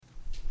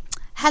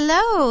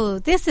Hello,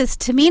 this is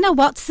Tamina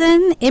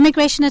Watson,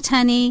 immigration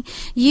attorney.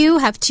 You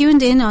have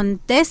tuned in on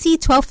Desi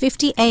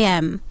 1250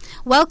 AM.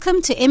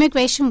 Welcome to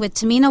Immigration with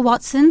Tamina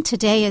Watson.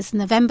 Today is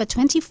November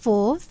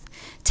 24th,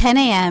 10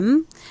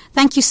 AM.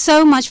 Thank you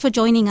so much for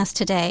joining us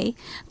today.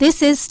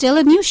 This is still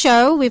a new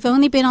show. We've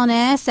only been on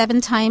air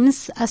 7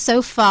 times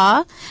so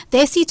far.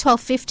 Desi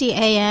 1250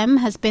 AM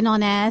has been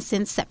on air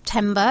since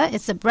September.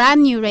 It's a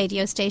brand new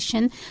radio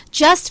station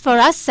just for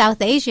us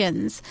South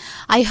Asians.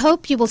 I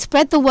hope you will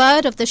spread the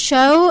word of the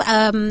show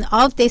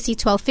of Desi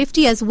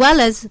 1250 as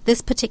well as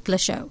this particular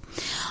show.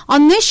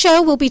 On this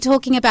show, we'll be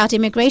talking about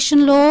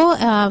immigration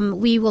law.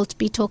 We will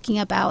be talking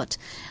about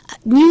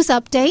news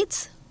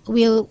updates.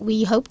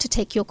 We hope to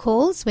take your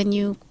calls when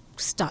you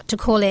start to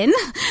call in.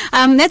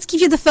 Let's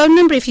give you the phone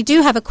number if you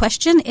do have a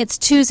question. It's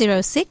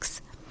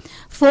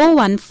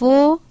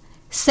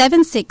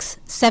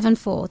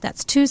 206-414-7674.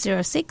 That's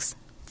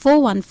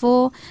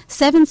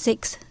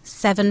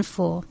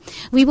 206-414-7674.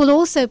 We will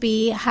also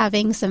be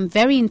having some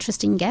very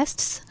interesting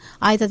guests.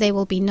 Either they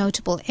will be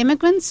notable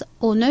immigrants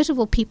or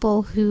notable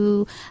people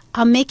who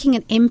are making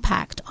an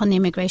impact on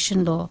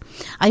immigration law.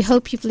 I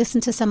hope you've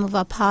listened to some of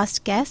our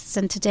past guests,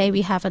 and today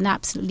we have an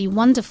absolutely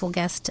wonderful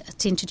guest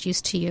to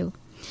introduce to you.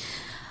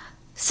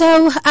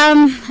 So,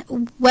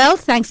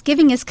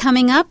 Thanksgiving is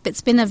coming up.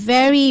 It's been a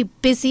very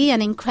busy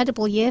and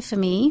incredible year for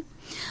me.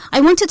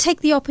 I want to take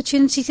the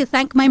opportunity to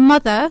thank my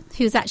mother,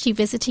 who's actually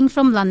visiting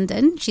from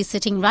London. She's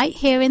sitting right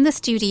here in the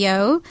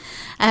studio.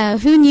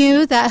 Who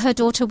knew that her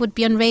daughter would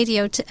be on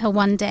radio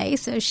one day?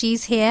 So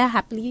she's here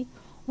happily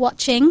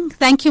watching.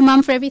 Thank you,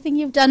 Mum, for everything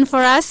you've done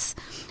for us,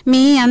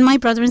 me and my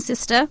brother and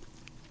sister.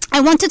 I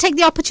want to take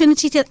the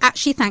opportunity to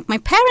actually thank my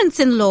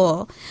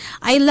parents-in-law.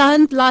 I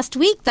learned last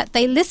week that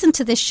they listened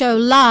to this show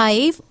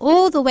live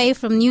all the way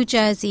from New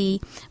Jersey,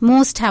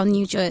 Moorestown,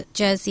 New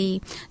Jersey.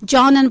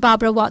 John and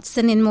Barbara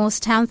Watson in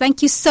Moorestown,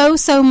 thank you so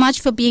much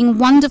for being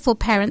wonderful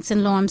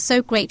parents-in-law. I'm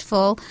so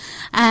grateful.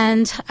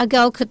 And a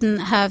girl couldn't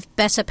have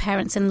better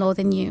parents-in-law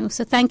than you.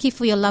 So thank you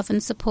for your love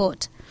and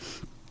support.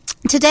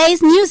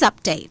 Today's news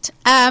update.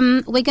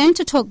 We're going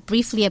to talk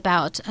briefly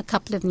about a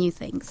couple of new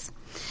things.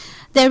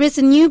 There is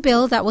a new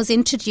bill that was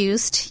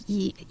introduced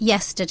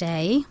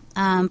yesterday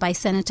by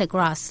Senator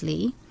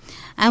Grassley.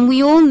 And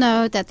we all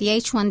know that the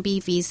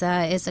H-1B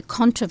visa is a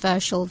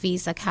controversial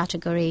visa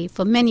category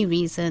for many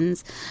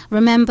reasons.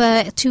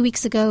 Remember, 2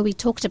 weeks ago, we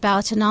talked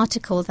about an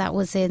article that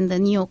was in the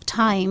New York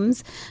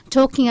Times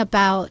talking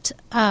about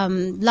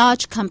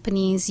large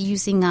companies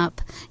using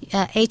up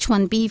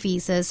H-1B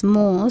visas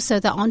more so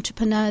that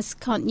entrepreneurs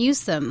can't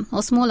use them,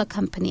 or smaller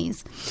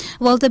companies.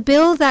 Well, the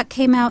bill that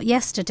came out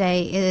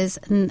yesterday is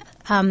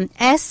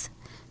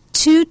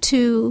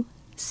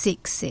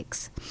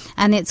S2266,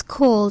 and it's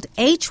called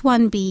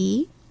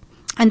H-1B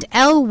and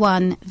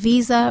L-1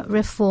 Visa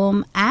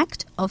Reform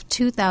Act of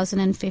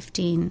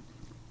 2015.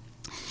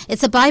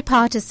 It's a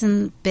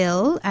bipartisan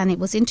bill, and it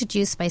was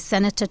introduced by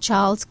Senator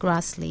Charles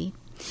Grassley.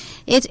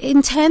 It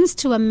intends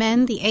to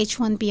amend the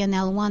H-1B and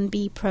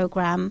L-1B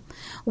program,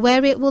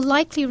 where it will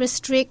likely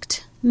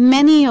restrict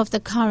many of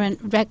the current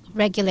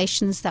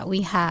regulations that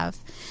we have.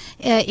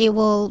 It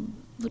will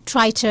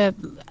try to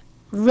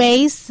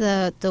raise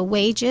the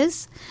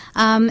wages,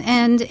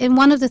 and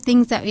one of the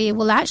things that we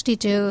will actually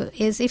do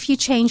is if you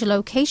change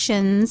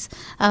locations,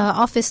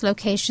 office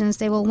locations,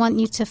 they will want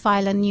you to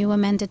file a new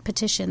amended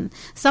petition,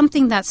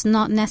 something that's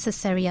not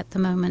necessary at the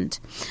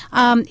moment.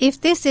 If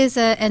this is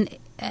a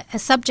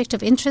subject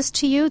of interest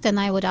to you, then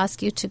I would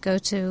ask you to go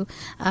to,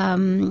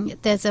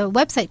 there's a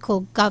website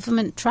called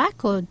Government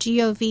Track or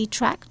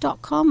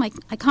govtrack.com. I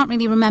can't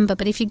really remember,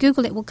 but if you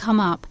Google it will come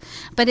up.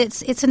 But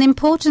it's an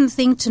important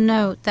thing to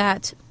note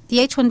that the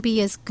H-1B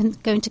is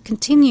going to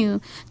continue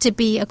to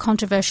be a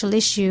controversial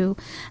issue,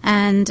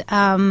 and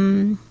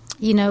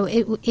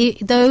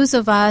those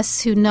of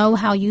us who know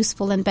how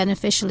useful and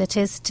beneficial it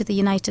is to the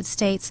United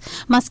States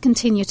must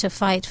continue to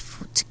fight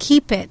to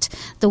keep it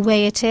the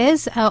way it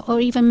is,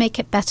 or even make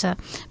it better,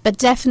 but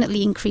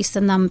definitely increase the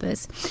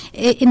numbers.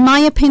 In my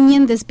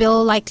opinion, this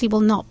bill likely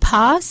will not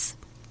pass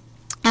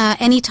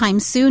anytime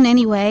soon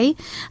anyway,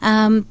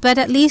 but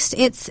at least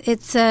it's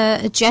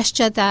a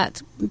gesture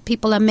that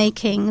people are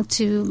making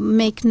to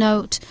make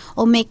note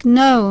or make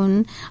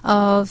known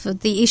of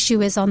the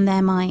issue is on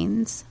their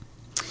minds.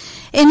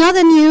 In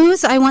other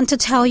news, I want to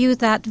tell you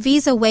that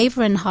visa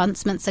waiver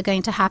enhancements are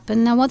going to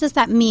happen. Now, what does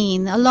that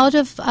mean? A lot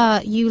of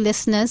you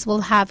listeners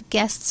will have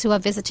guests who are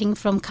visiting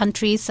from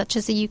countries such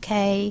as the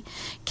UK,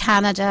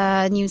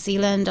 Canada, New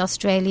Zealand,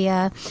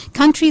 Australia,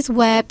 countries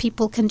where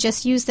people can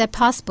just use their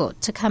passport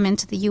to come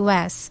into the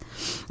US.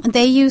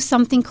 They use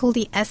something called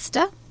the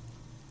ESTA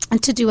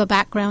to do a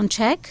background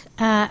check,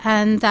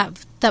 and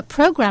that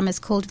program is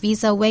called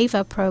Visa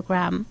Waiver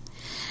Program.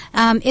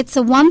 It's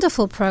a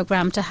wonderful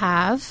program to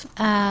have,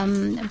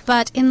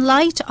 but in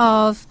light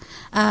of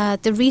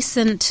the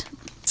recent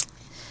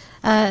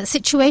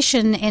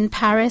situation in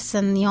Paris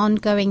and the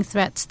ongoing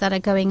threats that are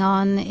going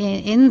on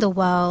in the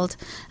world,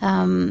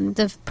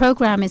 the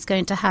program is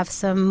going to have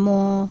some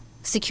more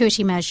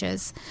security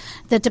measures.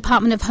 The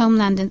Department of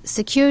Homeland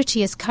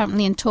Security is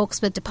currently in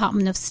talks with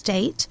Department of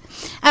State.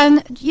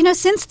 And,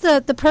 since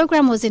the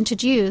program was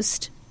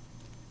introduced,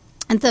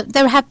 and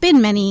there have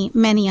been many,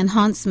 many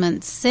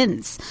enhancements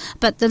since,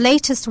 but the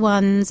latest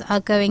ones are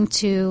going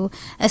to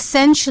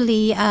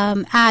essentially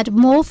add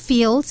more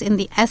fields in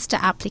the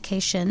ESTA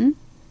application.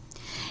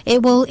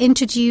 It will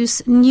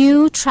introduce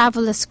new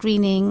traveler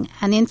screening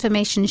and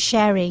information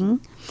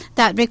sharing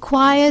that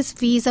requires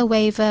visa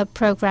waiver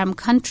program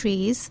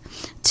countries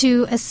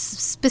to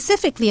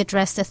specifically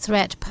address the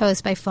threat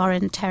posed by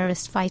foreign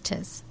terrorist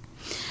fighters.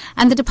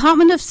 And the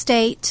Department of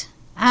State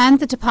and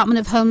the Department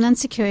of Homeland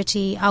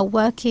Security are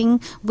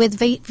working with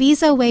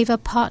visa waiver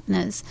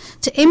partners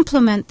to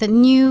implement the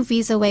new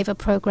visa waiver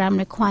program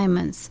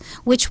requirements,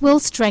 which will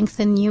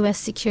strengthen U.S.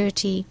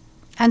 security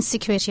and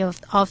security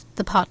of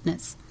the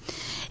partners.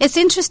 It's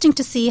interesting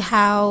to see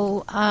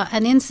how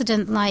an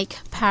incident like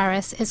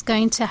Paris is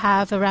going to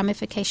have a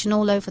ramification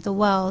all over the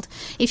world.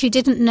 If you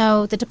didn't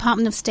know, the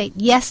Department of State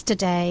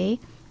yesterday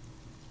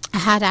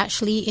had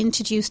actually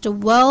introduced a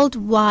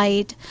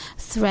worldwide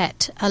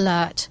threat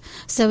alert.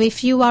 So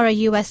if you are a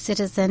U.S.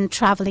 citizen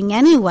traveling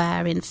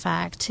anywhere, in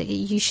fact,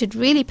 you should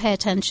really pay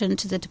attention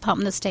to the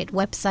Department of State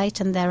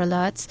website and their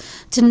alerts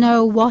to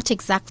know what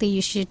exactly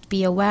you should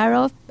be aware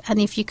of. And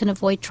if you can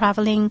avoid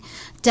traveling,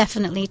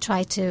 definitely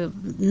try to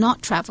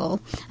not travel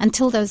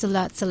until those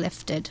alerts are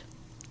lifted.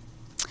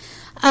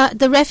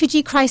 The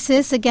refugee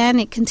crisis, again,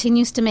 it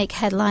continues to make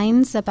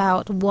headlines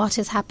about what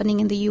is happening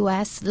in the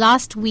U.S.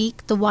 Last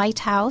week, the White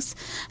House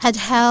had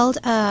held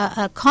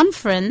a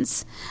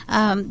conference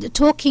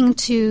talking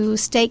to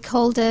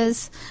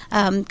stakeholders,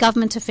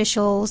 government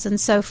officials,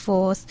 and so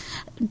forth,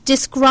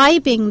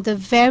 describing the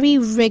very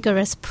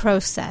rigorous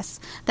process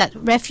that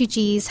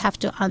refugees have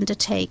to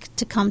undertake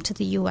to come to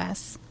the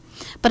U.S.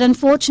 But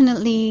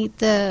unfortunately,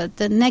 the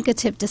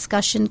negative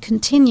discussion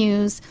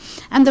continues,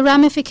 and the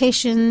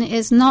ramification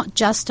is not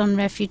just on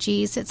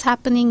refugees. It's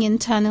happening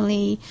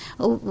internally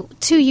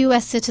to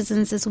U.S.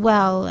 citizens as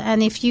well.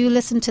 And if you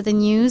listen to the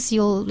news,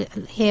 you'll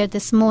hear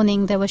this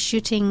morning there were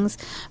shootings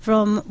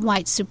from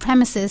white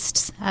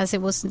supremacists, as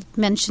it was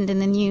mentioned in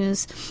the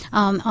news,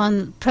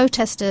 on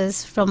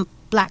protesters from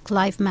Black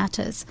Lives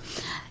Matters.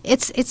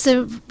 It's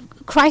a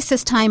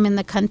crisis time in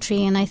the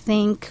country, and I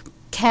think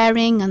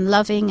caring and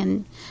loving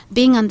and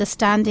being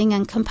understanding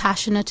and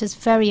compassionate is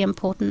very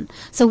important.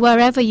 So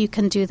wherever you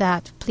can do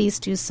that, please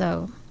do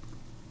so.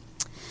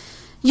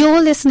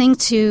 You're listening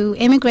to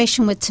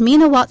Immigration with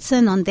Tamina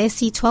Watson on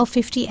Desi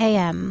 1250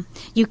 AM.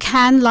 You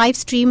can live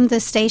stream the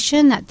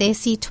station at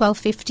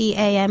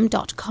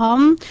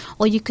desi1250am.com,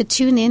 or you could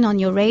tune in on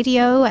your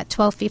radio at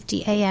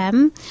 1250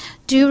 AM.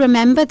 Do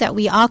remember that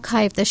we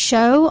archive the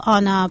show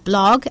on our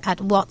blog at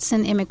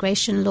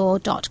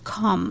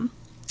watsonimmigrationlaw.com.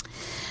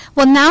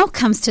 Well, now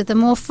comes to the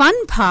more fun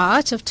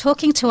part of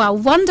talking to our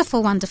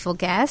wonderful, wonderful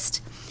guest.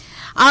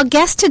 Our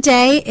guest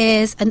today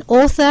is an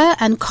author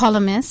and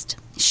columnist.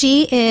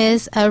 She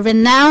is a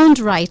renowned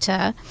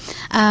writer,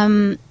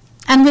 and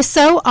we're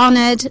so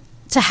honored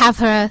to have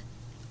her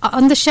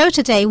on the show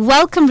today.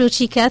 Welcome,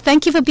 Ruchika.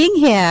 Thank you for being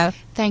here.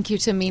 Thank you,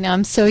 Tamina.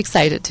 I'm so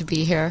excited to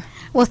be here.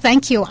 Well,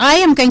 thank you. I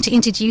am going to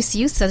introduce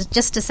you, so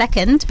just a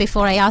second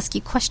before I ask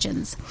you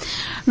questions.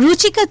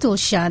 Ruchika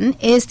Dulshan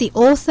is the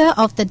author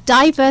of The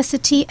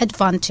Diversity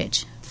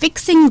Advantage,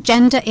 Fixing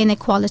Gender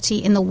Inequality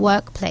in the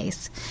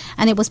Workplace,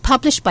 and it was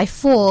published by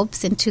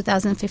Forbes in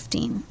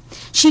 2015.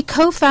 She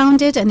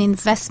co-founded an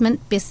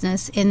investment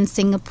business in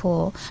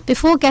Singapore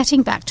before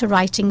getting back to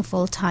writing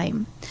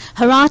full-time.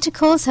 Her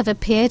articles have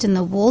appeared in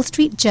the Wall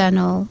Street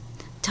Journal,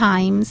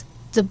 Times,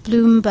 the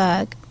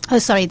Bloomberg,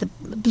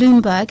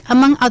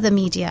 among other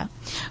media.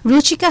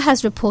 Ruchika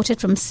has reported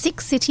from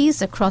 6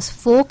 cities across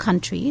 4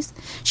 countries.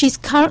 She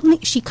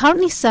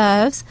currently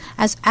serves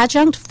as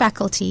adjunct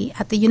faculty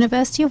at the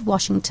University of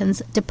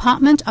Washington's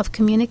Department of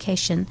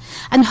Communication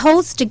and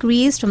holds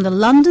degrees from the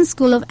London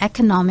School of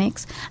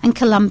Economics and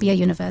Columbia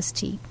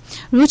University.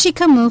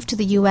 Ruchika moved to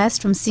the U.S.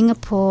 from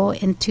Singapore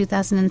in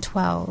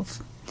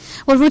 2012.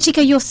 Well,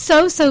 Ruchika, you're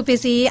so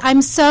busy.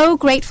 I'm so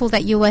grateful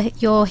that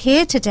you're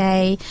here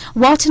today.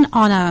 What an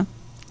honor.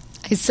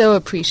 I so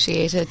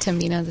appreciate it,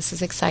 Tamina. This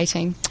is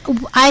exciting.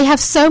 I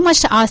have so much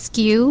to ask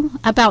you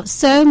about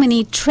so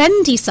many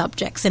trendy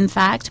subjects, in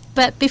fact.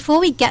 But before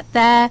we get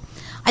there,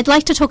 I'd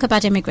like to talk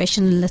about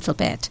immigration a little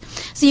bit.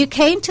 So you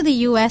came to the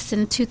U.S.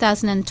 in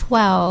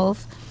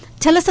 2012.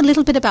 Tell us a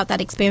little bit about that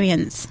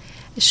experience.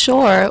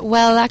 Sure.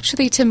 Well,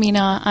 actually,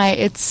 Tamina,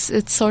 it's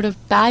sort of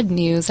bad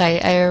news.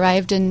 I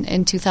arrived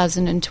in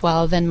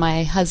 2012, and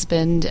my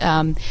husband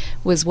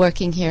was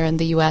working here in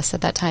the U.S.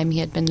 At that time. He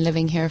had been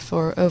living here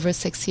for over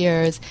 6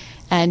 years,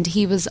 and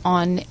he was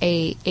on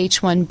a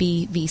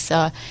H-1B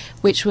visa,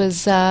 which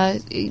was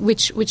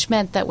which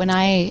meant that when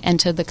I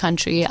entered the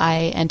country,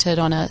 I entered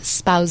on a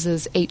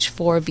spouse's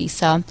H-4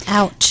 visa.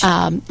 Ouch.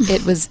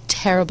 It was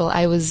terrible.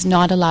 I was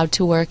not allowed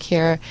to work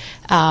here.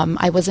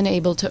 I wasn't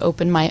able to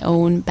open my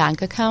own bank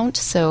bank account.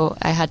 So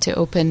I had to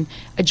open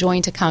a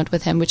joint account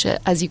with him, which,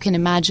 as you can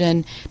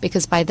imagine,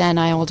 because by then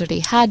I already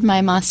had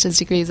my master's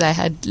degrees, I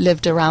had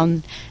lived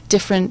around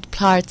different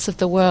parts of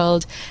the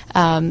world.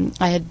 I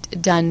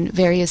had done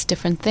various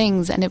different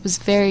things, and it was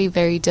very,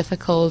 very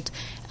difficult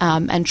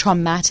and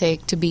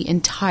traumatic to be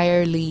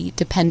entirely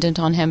dependent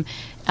on him.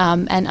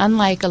 And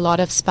unlike a lot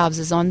of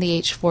spouses on the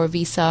H-4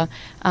 visa,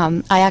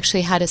 I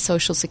actually had a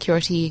Social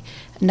Security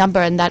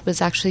number, and that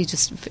was actually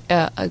just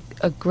a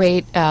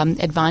great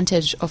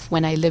advantage of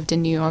when I lived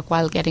in New York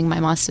while getting my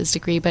master's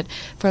degree. But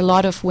for a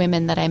lot of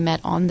women that I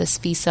met on this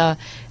visa,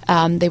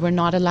 they were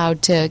not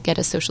allowed to get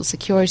a Social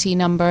Security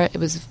number.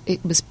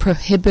 It was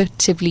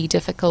prohibitively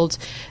difficult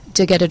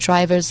to get a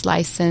driver's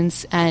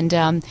license, and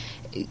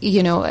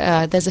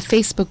there's a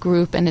Facebook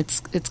group, and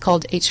it's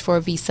called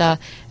H-4 Visa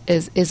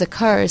is a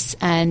curse,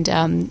 and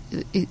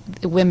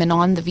women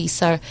on the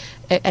visa,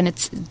 and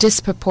it's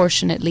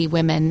disproportionately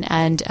women,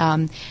 and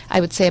I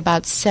would say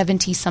about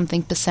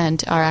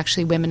 70-something% are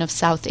actually women of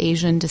South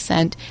Asian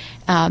descent,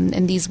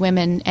 and these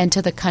women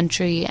enter the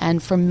country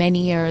and for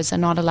many years are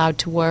not allowed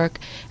to work.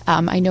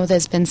 I know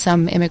there's been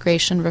some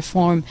immigration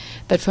reform,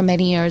 but for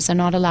many years are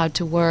not allowed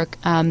to work,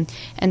 and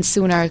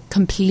soon are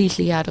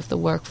completely out of the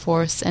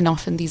workforce, and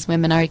often these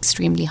women are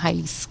extremely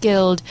highly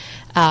skilled.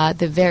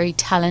 They're very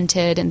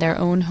talented in their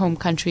own home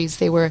countries.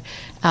 They were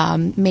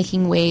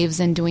making waves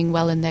and doing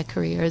well in their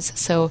careers.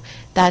 So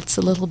that's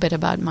a little bit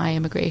about my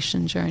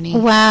immigration journey.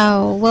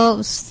 Wow.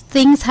 Well,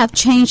 things have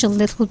changed a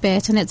little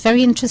bit, and it's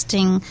very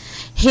interesting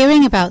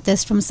hearing about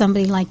this from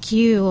somebody like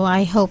you.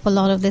 I hope a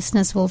lot of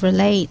listeners will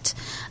relate.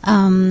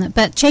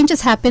 But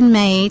changes have been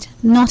made,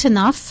 not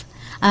enough.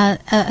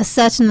 A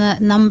certain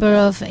number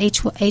of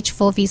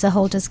H4 visa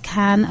holders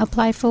can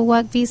apply for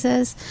work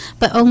visas,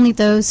 but only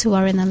those who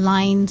are in a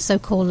line,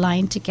 so-called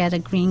line, to get a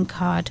green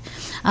card.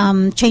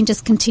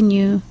 Changes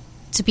continue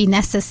to be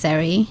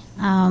necessary,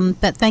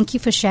 but thank you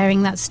for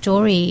sharing that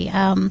story.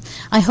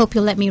 I hope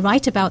you'll let me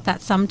write about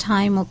that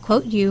sometime or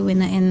quote you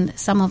in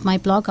some of my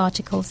blog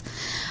articles.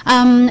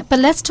 But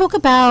let's talk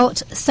about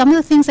some of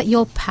the things that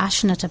you're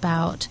passionate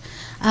about.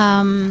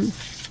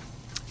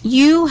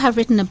 You have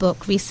written a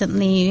book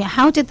recently.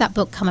 How did that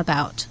book come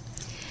about?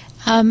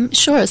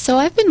 Sure. So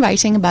I've been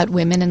writing about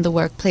women in the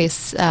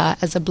workplace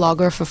as a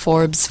blogger for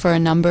Forbes for a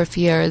number of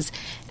years.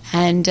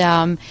 And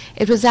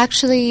it was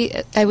actually,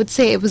 I would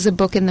say it was a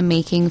book in the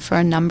making for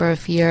a number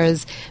of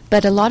years.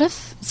 But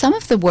some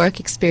of the work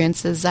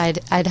experiences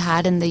I'd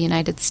had in the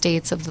United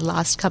States over the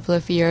last couple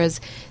of years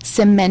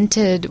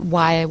cemented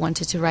why I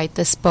wanted to write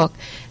this book.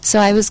 So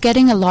I was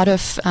getting a lot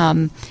of,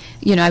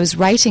 I was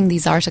writing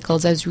these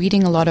articles. I was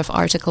reading a lot of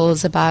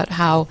articles about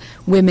how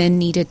women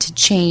needed to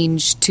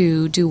change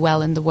to do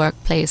well in the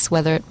workplace,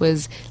 whether it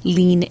was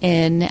lean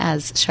in,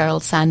 as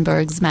Sheryl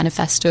Sandberg's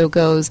manifesto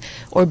goes,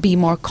 or be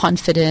more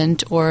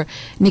confident, or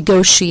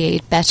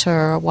negotiate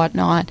better, or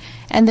whatnot.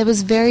 And there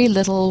was very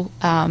little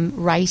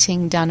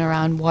writing done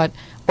around what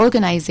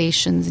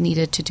organizations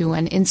needed to do,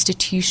 and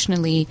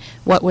institutionally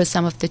what were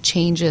some of the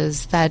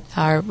changes that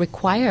are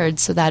required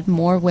so that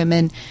more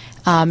women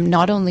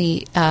not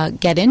only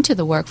get into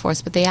the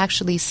workforce, but they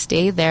actually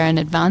stay there and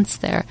advance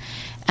there.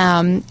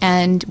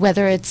 And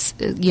whether it's,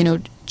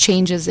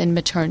 changes in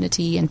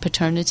maternity and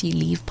paternity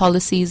leave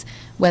policies,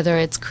 whether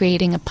it's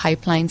creating a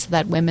pipeline so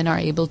that women are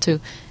able to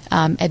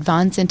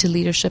advance into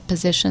leadership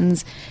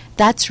positions,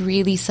 that's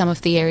really some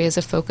of the areas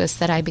of focus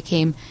that I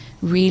became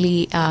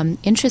really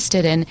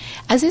interested in.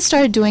 As I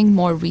started doing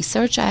more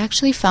research, I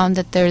actually found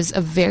that there's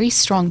a very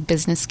strong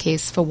business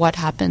case for what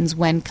happens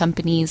when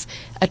companies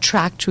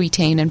attract,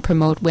 retain, and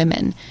promote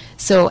women.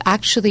 So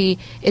actually,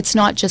 it's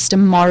not just a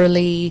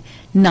morally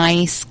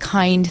nice,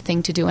 kind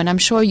thing to do. And I'm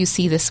sure you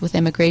see this with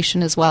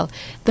immigration as well.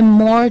 The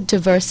more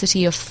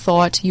diversity of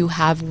thought you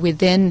have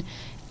within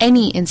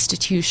any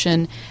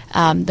institution,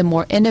 the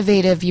more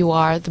innovative you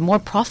are, the more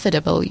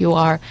profitable you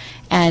are.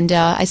 And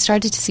I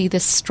started to see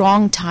this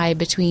strong tie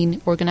between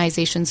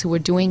organizations who were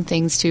doing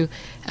things to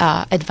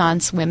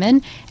advance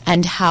women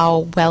and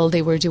how well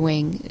they were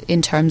doing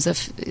in terms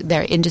of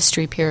their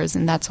industry peers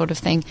and that sort of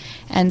thing.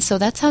 And so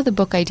that's how the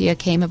book idea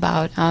came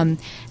about.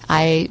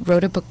 I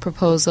wrote a book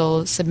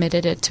proposal,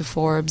 submitted it to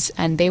Forbes,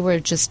 and they were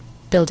just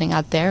building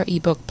out their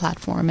ebook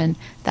platform, and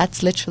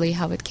that's literally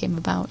how it came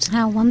about.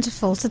 How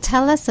wonderful. So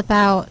tell us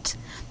about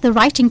the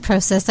writing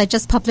process. I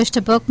just published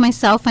a book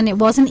myself, and it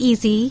wasn't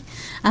easy.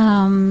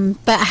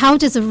 But how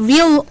does a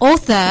real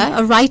author,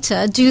 a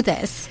writer, do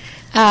this?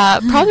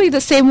 Probably the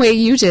same way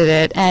you did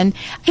it. And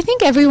I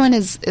think everyone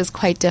is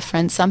quite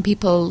different. Some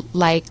people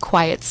like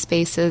quiet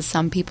spaces.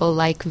 Some people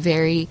like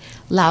very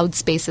loud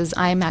spaces.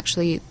 I'm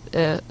actually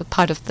a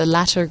part of the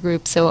latter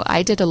group, so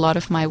I did a lot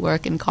of my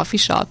work in coffee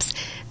shops.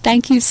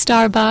 Thank you,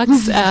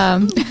 Starbucks.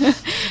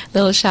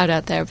 Little shout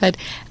out there. But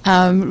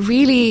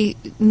really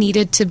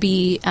needed to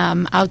be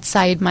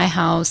outside my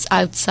house,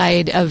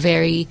 outside a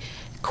very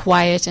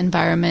quiet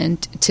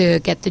environment to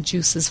get the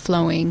juices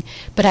flowing.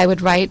 But I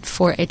would write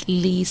for at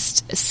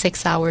least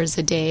 6 hours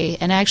a day,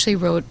 and I actually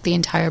wrote the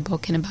entire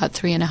book in about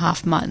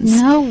 3.5 months.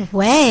 No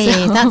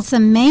way. That's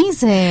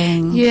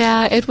amazing.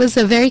 Yeah, it was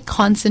a very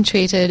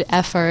concentrated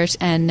effort,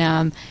 and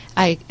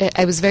I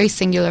was very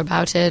singular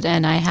about it,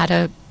 and I had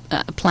a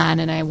plan,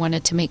 and I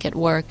wanted to make it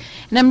work.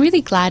 And I'm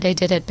really glad I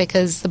did it,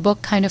 because the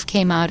book kind of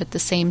came out at the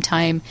same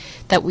time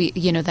that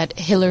that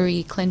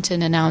Hillary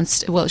Clinton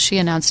announced, well, she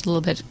announced a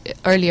little bit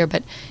earlier,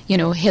 but,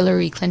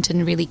 Hillary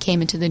Clinton really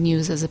came into the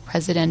news as a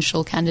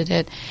presidential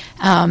candidate.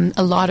 A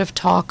lot of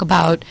talk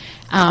about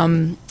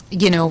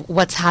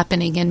what's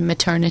happening in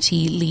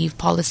maternity leave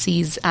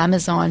policies.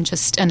 Amazon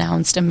just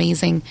announced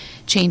amazing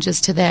changes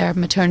to their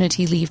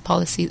maternity leave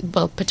policy,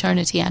 well,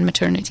 paternity and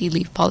maternity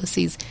leave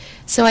policies.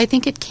 So I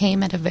think it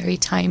came at a very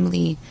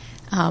timely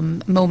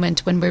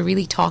moment when we're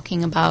really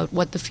talking about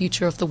what the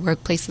future of the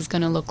workplace is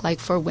going to look like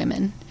for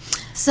women.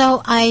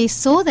 So I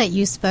saw that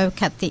you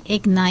spoke at the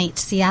Ignite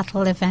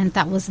Seattle event.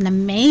 That was an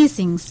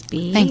amazing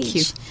speech. Thank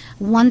you.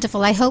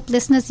 Wonderful. I hope,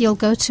 listeners, you'll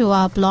go to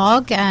our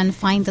blog and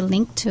find the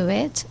link to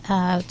it.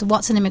 The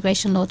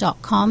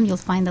WatsonImmigrationLaw.com. You'll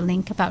find the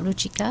link about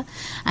Ruchika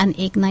and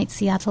Ignite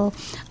Seattle.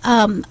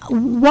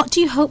 What do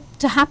you hope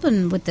to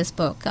happen with this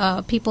book?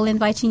 Are people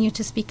inviting you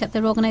to speak at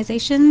their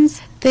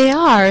organizations? They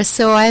are.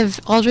 So I've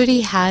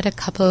already had a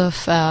couple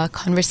of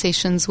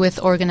conversations with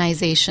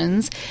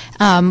organizations.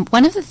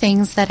 One of the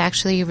things that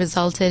actually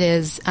resulted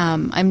is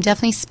I'm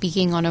definitely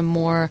speaking on a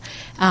more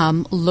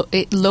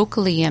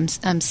locally.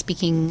 I'm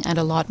speaking at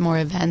a lot more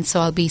events. So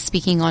I'll be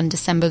speaking on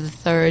December the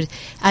 3rd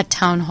at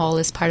Town Hall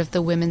as part of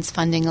the Women's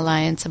Funding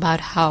Alliance about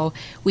how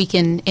we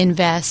can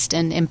invest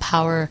in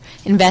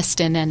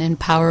and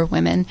empower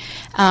women.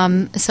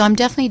 So I'm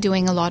definitely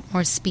doing a lot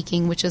more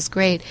speaking, which is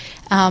great.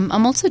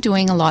 I'm also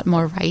doing a lot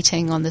more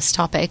writing on this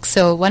topic.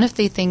 So one of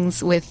the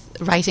things with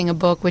writing a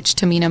book, which,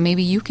 Tamina,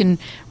 maybe you can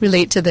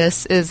relate to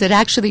this, is it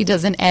actually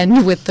doesn't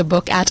end with the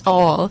book at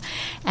all.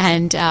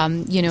 And,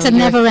 it's a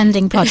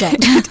never-ending project.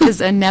 It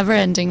is a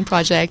never-ending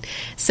project.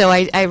 So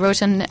I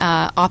wrote an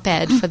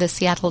op-ed for the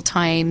Seattle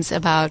Times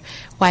about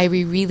why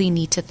we really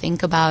need to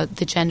think about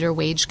the gender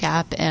wage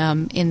gap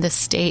in the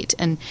state.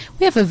 And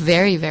we have a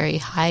very, very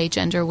high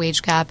gender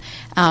wage gap,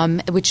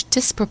 which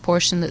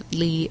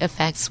disproportionately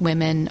affects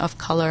women of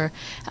color.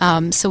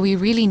 So we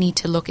really need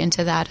to look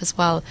into that as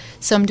well.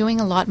 So I'm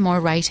doing a lot more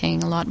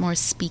writing, a lot more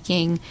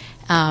speaking,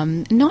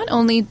 not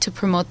only to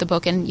promote the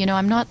book. And,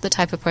 I'm not the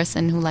type of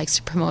person who likes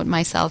to promote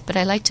myself, but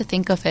I like to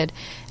think of it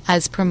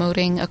as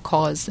promoting a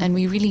cause, and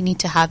we really need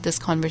to have this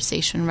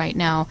conversation right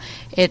now.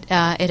 It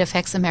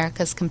affects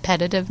America's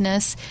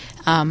competitiveness,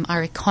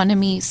 our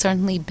economy,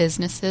 certainly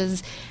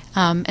businesses,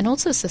 and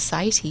also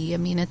society. I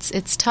mean,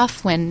 it's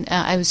tough when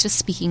I was just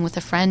speaking with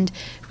a friend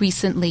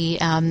recently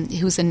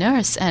who's a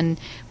nurse, and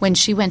when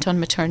she went on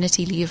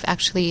maternity leave,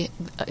 actually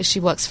she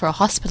works for a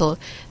hospital.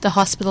 The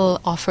hospital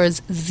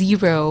offers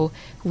 0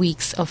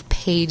 weeks of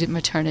paid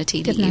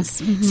maternity leave.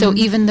 Mm-hmm. So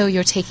even though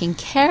you're taking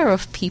care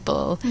of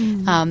people,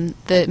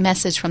 the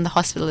message from the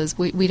hospital is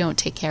we don't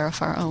take care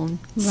of our own.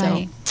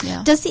 Right. So,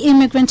 yeah. Does the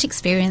immigrant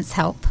experience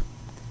help?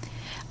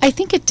 I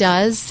think it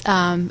does.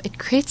 It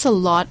creates a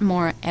lot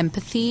more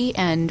empathy,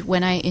 and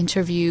when I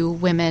interview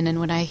women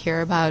and when I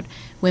hear about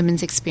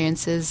women's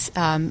experiences,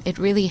 it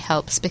really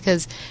helps,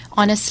 because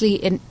honestly,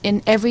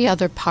 in every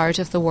other part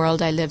of the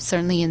world I live,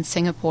 certainly in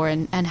Singapore,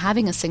 and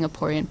having a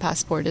Singaporean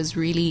passport is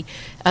really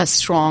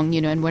strong,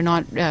 and we're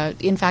not,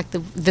 in fact,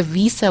 the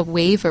visa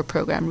waiver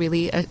program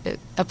really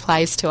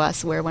applies to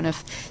us. We're one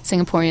of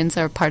Singaporeans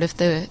are part of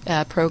the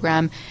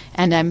program,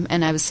 and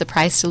I was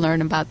surprised to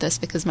learn about this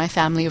because my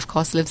family, of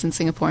course, lives in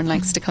Singapore and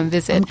likes to come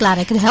visit. I'm glad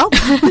I could help.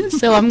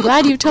 So I'm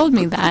glad you told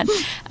me that.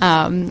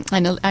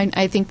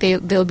 I think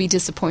they'll be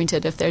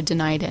disappointed if they're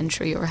denied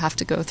entry or have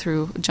to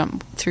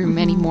jump through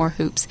many more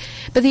hoops.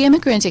 But the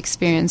immigrant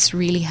experience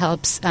really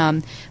helps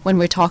when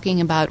we're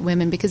talking about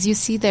women, because you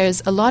see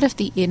there's a lot of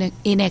the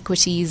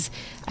inequities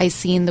I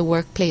see in the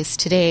workplace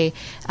today.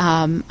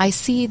 I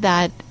see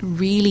that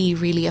really,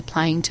 really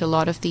applying to a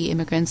lot of the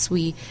immigrants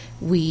we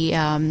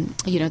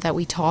that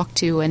we talk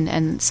to,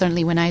 and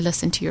certainly when I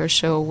listen to your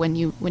show, when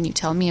you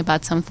tell me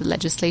about some of the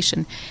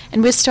legislation,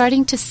 and we're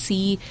starting to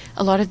see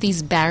a lot of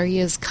these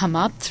barriers come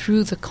up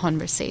through the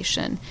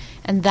conversation,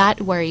 and that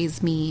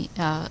worries me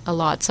a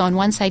lot. So on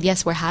one side,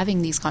 yes, we're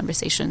having these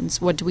conversations.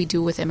 What do we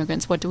do with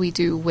immigrants? What do we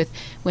do with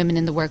women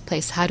in the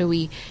workplace? How do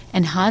we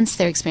enhance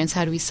their experience?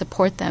 How do we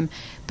support them?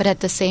 But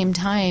at the same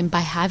time, by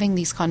having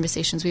these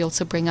conversations, we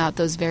also bring out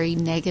those very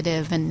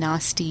negative and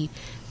nasty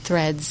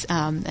threads,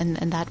 and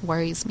that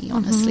worries me,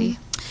 honestly.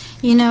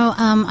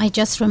 I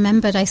just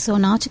remembered I saw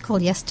an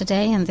article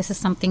yesterday, and this is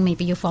something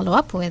maybe you follow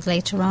up with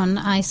later on.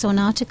 I saw an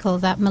article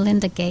that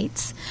Melinda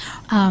Gates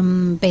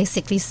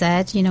basically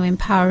said,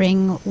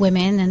 empowering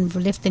women and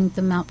lifting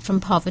them out from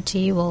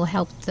poverty will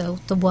help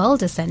the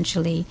world,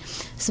 essentially.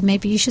 So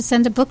maybe you should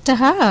send a book to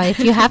her if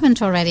you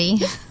haven't already.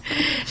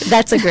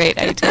 That's a great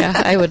idea.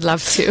 I would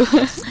love to.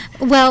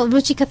 Well,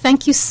 Ruchika,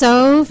 thank you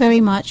so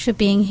very much for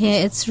being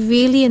here. It's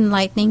really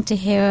enlightening to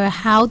hear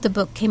how the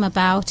book came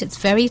about. It's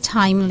very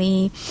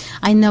timely.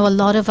 I know a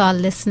lot of our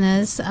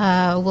listeners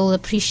will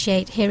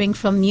appreciate hearing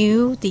from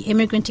you, the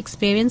immigrant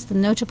experience, the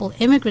notable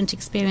immigrant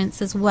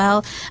experience as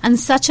well, and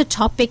such a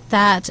topic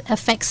that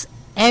affects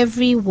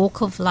every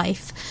walk of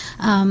life.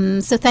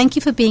 So thank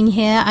you for being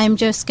here. I'm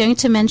just going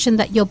to mention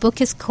that your book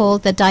is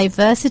called The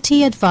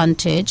Diversity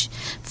Advantage,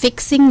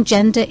 Fixing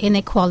Gender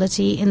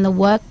Inequality in the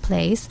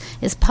Workplace.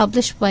 It's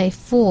published by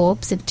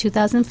Forbes in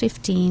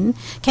 2015.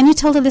 Can you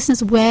tell the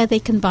listeners where they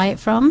can buy it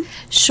from?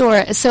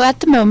 Sure. So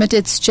at the moment,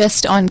 it's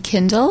just on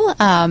Kindle.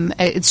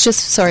 It's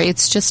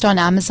just on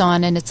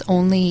Amazon, and it's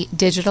only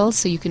digital,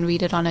 so you can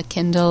read it on a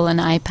Kindle, an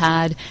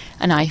iPad,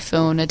 an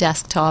iPhone, a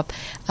desktop.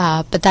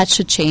 But that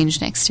should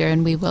change next year,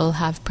 and we will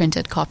have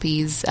printed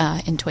copies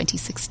in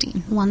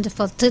 2016.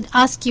 Wonderful. To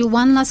ask you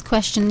one last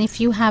question,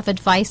 if you have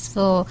advice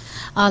for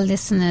our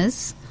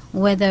listeners,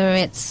 whether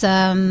it's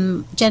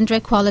gender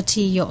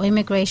equality or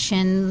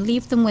immigration,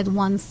 leave them with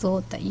one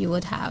thought that you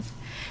would have.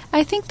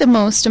 I think the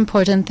most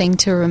important thing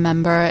to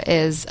remember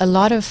is a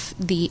lot of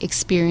the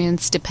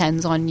experience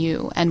depends on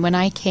you. And when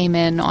I came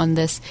in on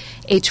this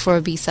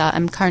H-4 visa,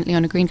 I'm currently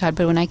on a green card,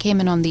 but when I came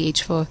in on the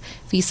H-4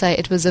 visa,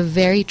 it was a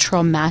very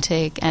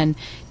traumatic and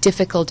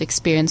difficult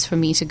experience for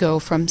me to go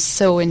from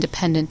so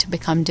independent to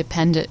become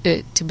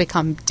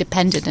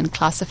dependent and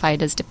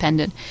classified as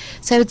dependent.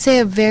 So I would say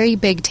a very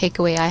big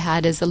takeaway I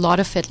had is a lot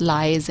of it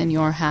lies in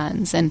your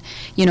hands. And,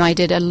 you know, I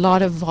did a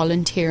lot of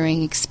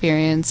volunteering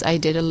experience. I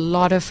did a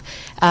lot of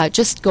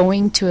just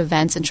going to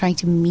events and trying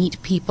to meet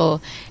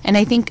people. And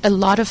I think a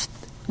lot of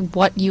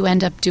what you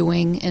end up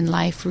doing in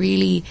life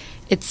really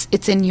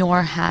it's in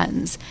your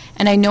hands.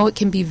 And I know it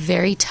can be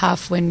very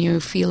tough when you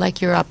feel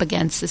like you're up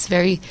against this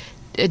very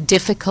a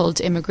difficult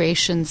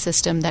immigration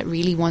system that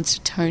really wants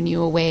to turn you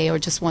away or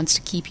just wants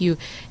to keep you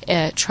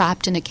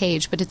trapped in a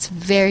cage. But it's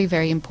very,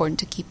 very important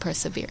to keep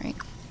persevering.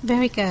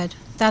 Very good.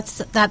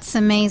 That's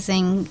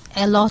amazing.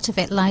 A lot of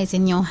it lies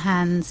in your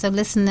hands. So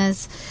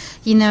listeners,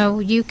 you know,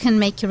 you can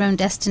make your own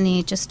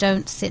destiny. Just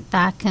don't sit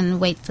back and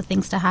wait for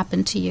things to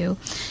happen to you.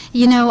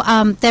 You know,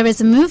 there is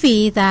a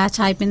movie that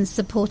I've been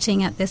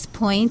supporting at this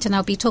point, and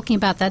I'll be talking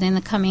about that in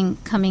the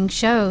coming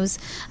shows.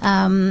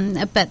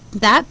 But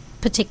that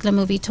particular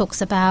movie talks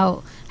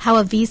about how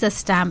a visa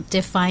stamp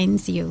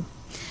defines you,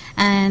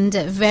 and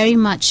very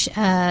much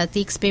the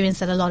experience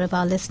that a lot of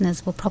our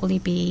listeners will probably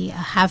be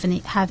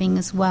having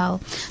as well.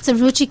 So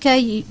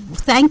Ruchika,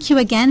 thank you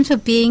again for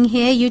being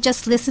here. You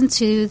just listened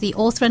to the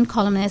author and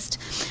columnist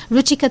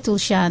Ruchika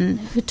Tulshan,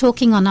 who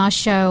talking on our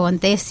show on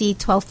Desi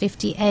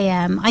 1250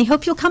 AM. I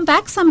hope you'll come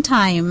back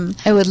sometime.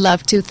 I would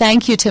love to.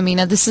 Thank you,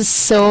 Tamina. This is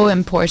so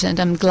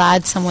important. I'm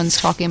glad someone's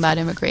talking about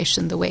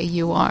immigration the way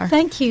you are.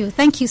 Thank you.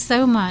 Thank you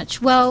so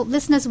much. Well,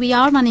 listeners, we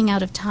are running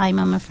out of time,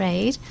 I'm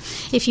afraid.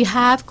 If you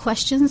have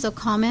questions or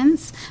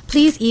comments,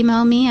 please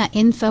email me at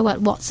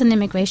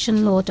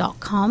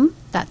info@watsonimmigrationlaw.com.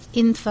 That's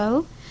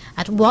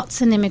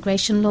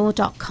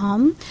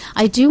info@watsonimmigrationlaw.com.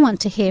 I do want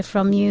to hear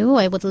from you.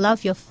 I would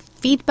love your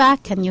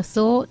feedback and your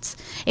thoughts.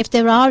 If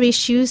there are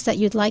issues that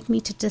you'd like me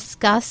to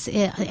discuss,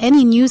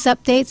 any news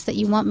updates that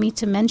you want me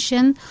to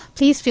mention,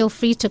 please feel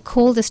free to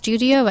call the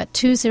studio at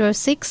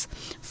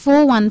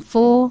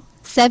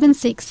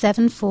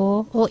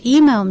 206-414-7674 or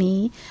email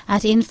me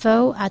at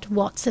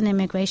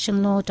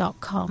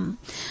info@watsonimmigrationlaw.com.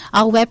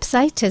 Our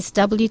website is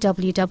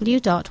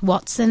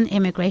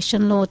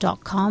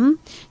www.watsonimmigrationlaw.com.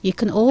 You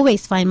can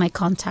always find my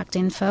contact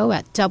info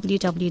at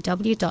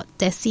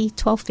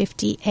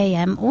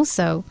www.desi1250am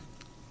also.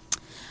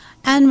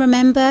 And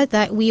remember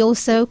that we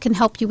also can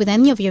help you with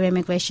any of your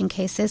immigration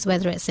cases,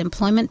 whether it's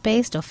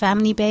employment-based or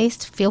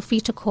family-based. Feel free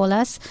to call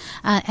us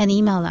and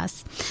email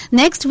us.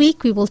 Next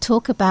week, we will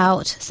talk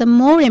about some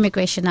more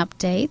immigration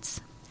updates,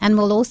 and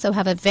we'll also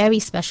have a very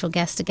special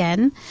guest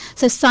again.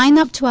 So sign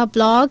up to our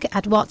blog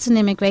at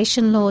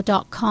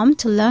watsonimmigrationlaw.com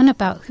to learn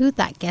about who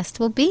that guest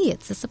will be.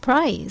 It's a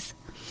surprise.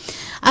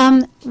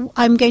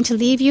 I'm going to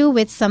leave you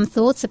with some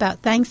thoughts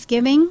about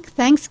Thanksgiving.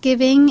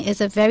 Thanksgiving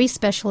is a very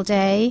special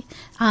day.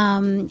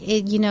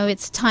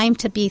 It's time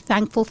to be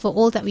thankful for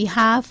all that we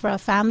have, for our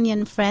family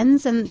and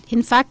friends, and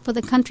in fact for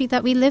the country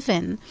that we live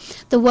in,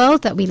 the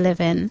world that we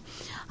live in.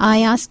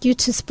 I ask you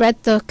to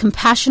spread the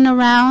compassion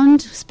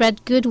around,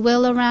 spread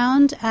goodwill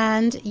around,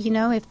 and,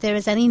 if there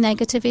is any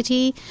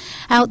negativity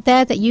out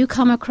there that you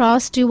come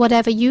across, do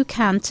whatever you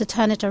can to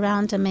turn it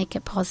around and make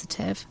it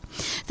positive.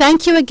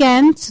 Thank you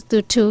again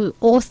to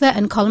author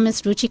and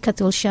columnist Ruchika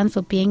Tulshan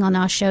for being on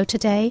our show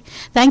today.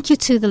 Thank you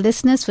to the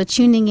listeners for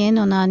tuning in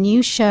on our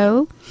new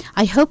show.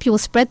 I hope you will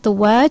spread the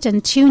word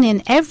and tune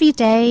in every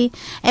Tuesday,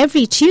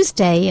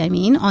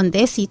 on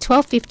Desi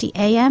 1250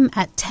 AM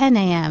at 10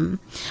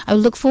 AM. I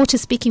look forward to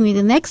speaking with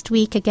you next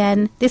week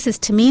again. This is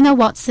Tamina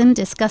Watson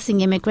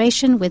discussing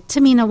immigration with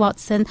Tamina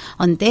Watson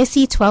on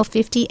Desi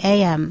 1250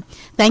 AM.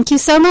 Thank you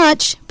so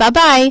much.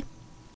 Bye-bye.